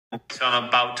So I'm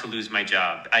about to lose my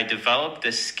job. I developed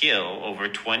this skill over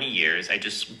 20 years. I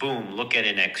just, boom, look at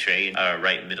an x-ray,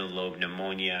 right middle lobe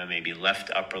pneumonia, maybe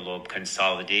left upper lobe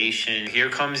consolidation. Here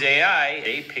comes AI.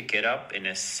 They pick it up in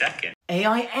a second.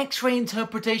 AI X-ray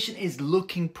interpretation is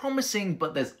looking promising,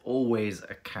 but there's always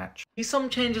a catch. Some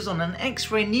changes on an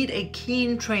X-ray need a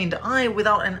keen trained eye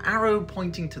without an arrow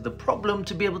pointing to the problem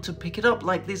to be able to pick it up,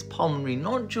 like this pulmonary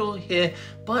nodule here,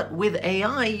 but with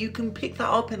AI you can pick that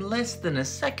up in less than a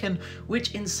second,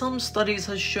 which in some studies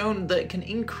has shown that it can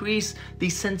increase the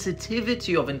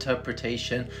sensitivity of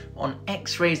interpretation on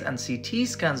X-rays and CT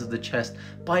scans of the chest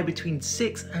by between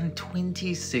 6 and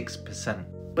 26%.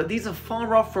 But these are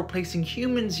far off replacing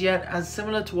humans yet, as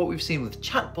similar to what we've seen with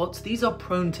chatbots, these are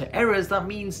prone to errors. That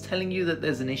means telling you that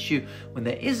there's an issue when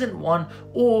there isn't one,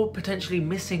 or potentially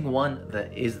missing one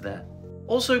that is there.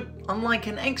 Also, unlike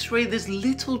an X-ray, there's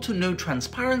little to no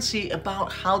transparency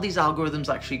about how these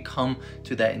algorithms actually come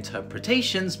to their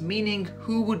interpretations, meaning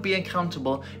who would be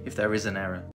accountable if there is an error.